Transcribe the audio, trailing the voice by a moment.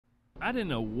I didn't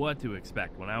know what to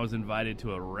expect when I was invited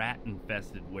to a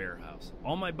rat-infested warehouse.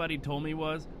 All my buddy told me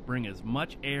was, bring as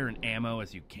much air and ammo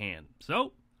as you can.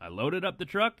 So, I loaded up the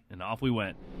truck and off we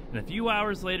went. And a few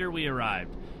hours later we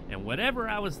arrived. And whatever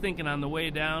I was thinking on the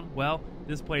way down, well,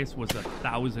 this place was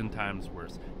 1,000 times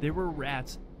worse. There were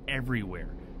rats everywhere.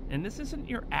 And this isn't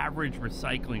your average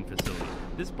recycling facility.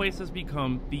 This place has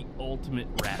become the ultimate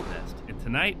rat nest. And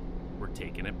tonight, we're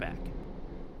taking it back.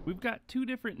 We've got 2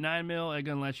 different 9mm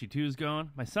EDgun Leshiy 2s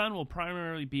going. My son will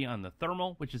primarily be on the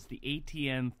thermal, which is the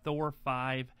ATN Thor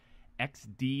 5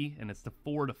 XD, and it's the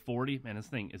 4-40. Man, this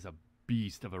thing is a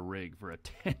beast of a rig for a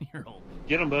 10-year-old.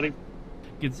 Get him, buddy.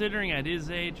 Considering at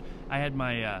his age, I had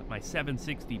my my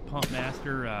 760 Pump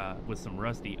Master with some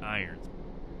rusty irons.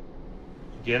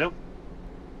 Get him?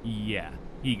 Yeah,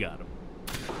 he got him.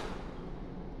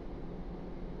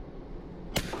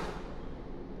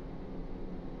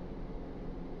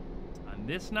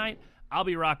 This night, I'll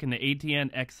be rocking the ATN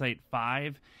X-Sight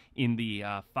 5 in the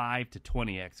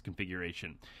 5-20x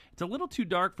configuration. It's a little too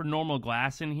dark for normal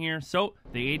glass in here, so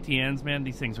the ATNs, man,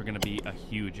 these things are going to be a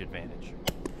huge advantage.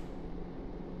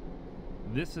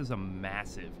 This is a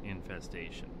massive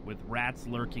infestation, with rats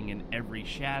lurking in every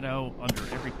shadow, under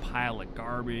every pile of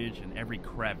garbage, and every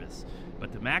crevice.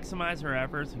 But to maximize our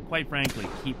efforts, and quite frankly,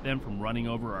 keep them from running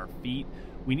over our feet,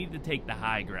 we need to take the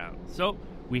high ground. So,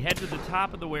 we head to the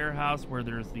top of the warehouse where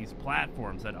there's these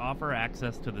platforms that offer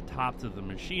access to the tops of the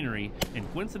machinery and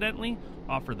coincidentally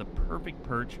offer the perfect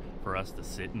perch for us to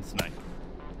sit and snipe.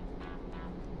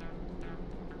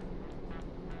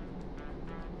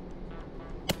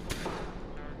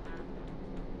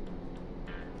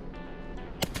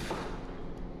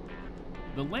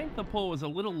 The length of pull was a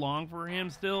little long for him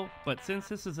still, but since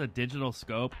this is a digital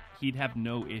scope, he'd have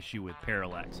no issue with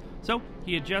parallax. So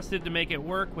he adjusted to make it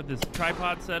work with his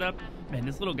tripod setup. Man,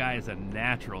 this little guy is a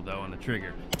natural though on the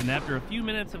trigger. And after a few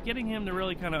minutes of getting him to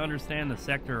really kind of understand the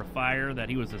sector of fire that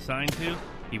he was assigned to,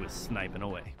 he was sniping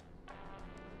away.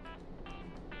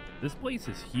 This place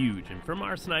is huge, and from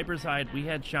our sniper's side, we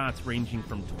had shots ranging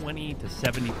from 20 to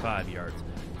 75 yards.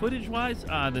 Footage-wise,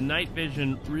 the night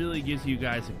vision really gives you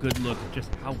guys a good look at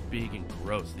just how big and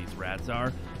gross these rats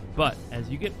are. But as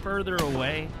you get further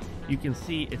away, you can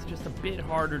see it's just a bit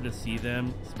harder to see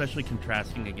them, especially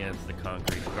contrasting against the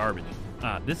concrete garbage.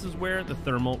 This is where the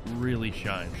thermal really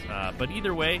shines. But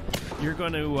either way, you're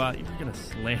gonna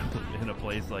slam them in a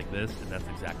place like this, and that's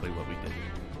exactly what we did.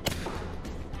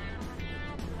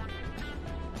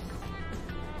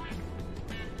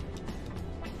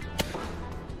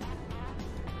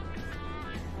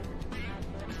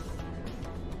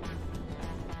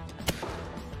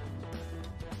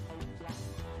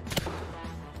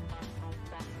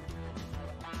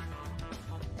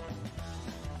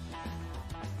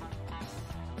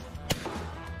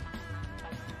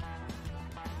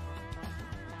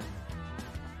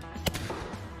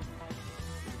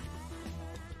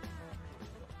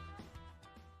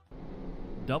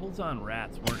 Doubles on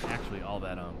rats weren't actually all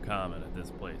that uncommon at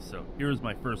this place, so here's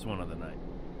my first one of the night.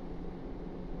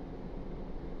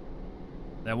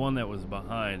 That one that was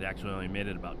behind actually only made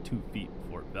it about 2 feet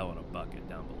before it fell in a bucket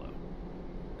down below.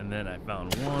 And then I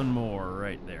found one more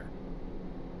right there.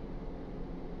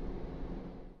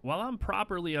 While I'm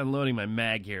properly unloading my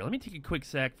mag here, let me take a quick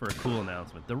sec for a cool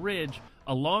announcement. The Ridge,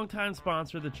 a longtime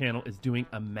sponsor of the channel, is doing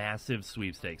a massive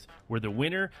sweepstakes where the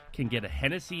winner can get a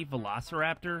Hennessy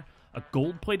Velociraptor, a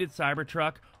gold-plated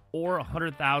Cybertruck, or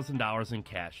 $100,000 in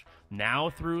cash, now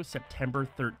through September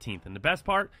 13th. And the best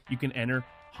part, you can enter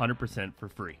 100% for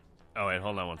free. Oh, wait,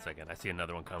 hold on one second. I see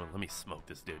another one coming. Let me smoke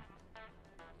this dude.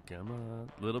 Come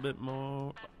on, a little bit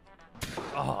more.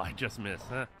 Oh, I just missed,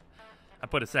 huh? I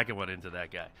put a second one into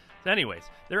that guy. So anyways,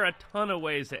 there are a ton of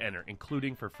ways to enter,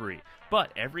 including for free.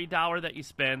 But every dollar that you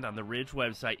spend on the Ridge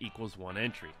website equals 1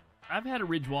 entry. I've had a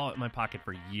Ridge wallet in my pocket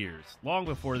for years, long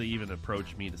before they even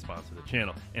approached me to sponsor the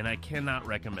channel, and I cannot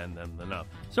recommend them enough.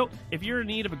 So if you're in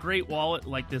need of a great wallet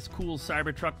like this cool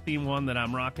Cybertruck theme one that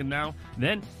I'm rocking now,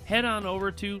 then head on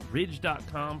over to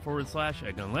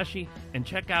ridge.com/EDgun Leshiy and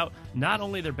check out not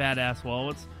only their badass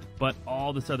wallets, but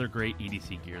all this other great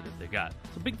EDC gear that they got.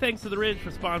 So big thanks to the Ridge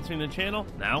for sponsoring the channel.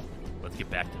 Now, let's get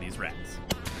back to these rats.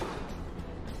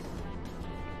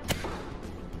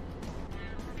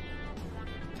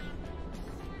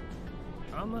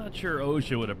 I'm not sure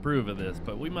OSHA would approve of this,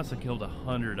 but we must have killed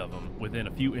 100 of them within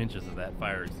a few inches of that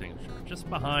fire extinguisher. Just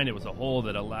behind it was a hole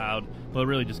that allowed, well, it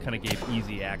really just kind of gave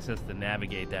easy access to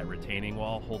navigate that retaining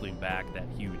wall, holding back that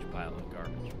huge pile of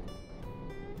garbage.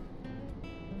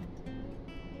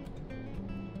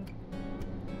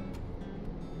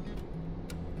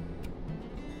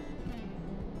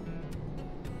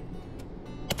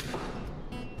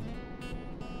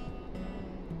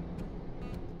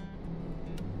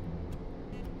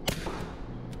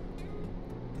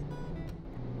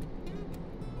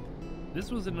 This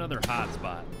was another hot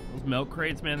spot. Those milk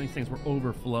crates, man, these things were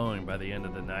overflowing by the end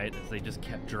of the night as they just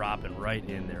kept dropping right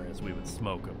in there as we would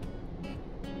smoke them.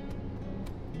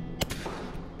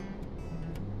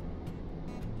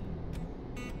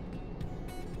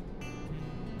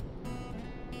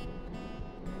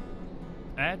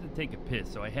 I had to take a piss,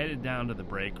 so I headed down to the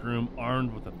break room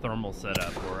armed with a thermal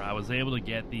setup where I was able to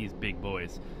get these big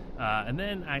boys. And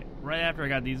then right after I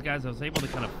got these guys, I was able to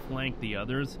kind of flank the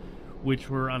others,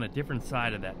 which were on a different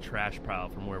side of that trash pile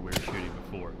from where we were shooting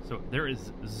before. So there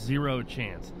is zero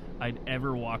chance I'd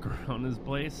ever walk around this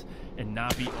place and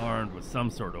not be armed with some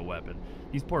sort of weapon.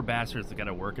 These poor bastards that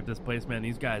gotta work at this place, man,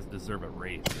 these guys deserve a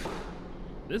raise.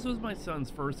 This was my son's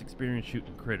first experience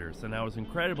shooting critters, and I was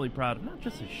incredibly proud of not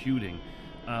just his shooting,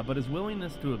 but his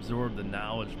willingness to absorb the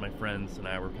knowledge my friends and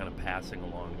I were kind of passing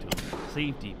along to him.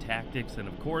 Safety, tactics, and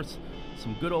of course,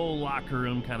 some good old locker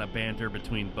room kind of banter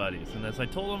between buddies. And as I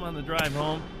told him on the drive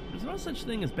home, there's no such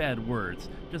thing as bad words,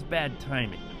 just bad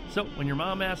timing. So when your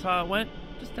mom asks how it went,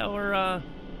 just tell her, well,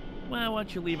 why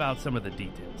don't you leave out some of the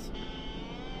details.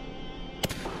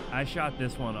 I shot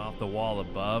this one off the wall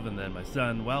above, and then my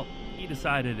son, well, he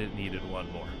decided it needed one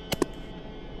more.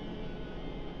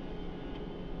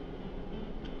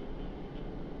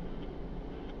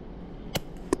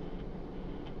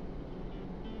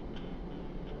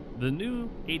 The new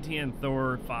ATN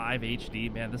Thor 5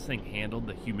 HD, man, this thing handled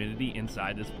the humidity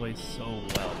inside this place so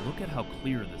well. Look at how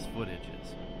clear this footage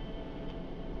is.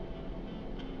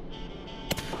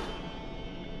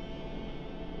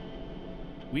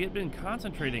 We had been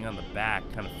concentrating on the back,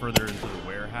 kind of further into the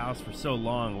warehouse for so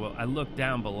long. Well, I looked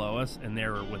down below us, and they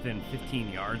were within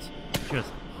 15 yards,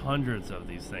 just hundreds of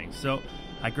these things. So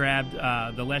I grabbed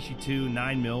the Leshiy 2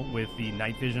 9mm with the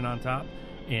night vision on top,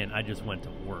 and I just went to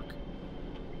work.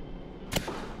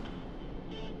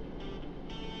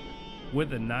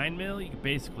 With a 9mm, you can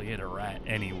basically hit a rat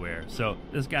anywhere. So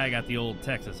this guy got the old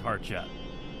Texas heart shot.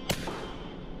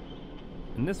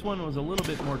 And this one was a little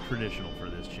bit more traditional for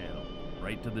this channel,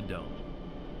 right to the dome.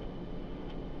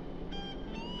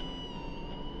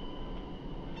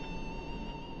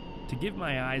 To give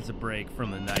my eyes a break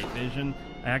from the night vision,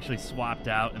 I actually swapped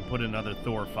out and put another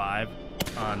Thor 5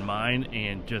 on mine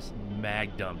and just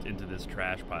mag dumped into this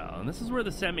trash pile. And this is where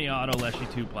the semi-auto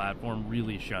Leshiy 2 platform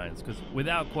really shines, because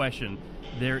without question,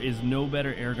 there is no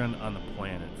better airgun on the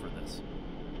planet for this.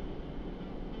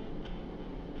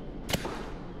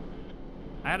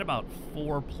 I had about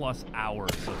 4+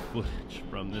 hours of footage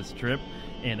from this trip,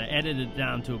 and I edited it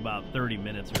down to about 30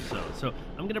 minutes or so. So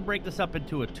I'm going to break this up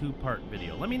into a 2-part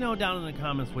video. Let me know down in the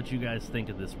comments what you guys think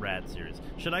of this rat series.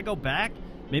 Should I go back?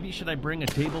 Maybe should I bring a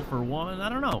table for one? I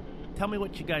don't know. Tell me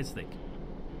what you guys think.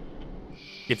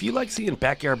 If you like seeing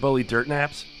backyard bully dirt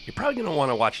naps, you're probably going to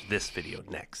want to watch this video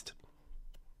next.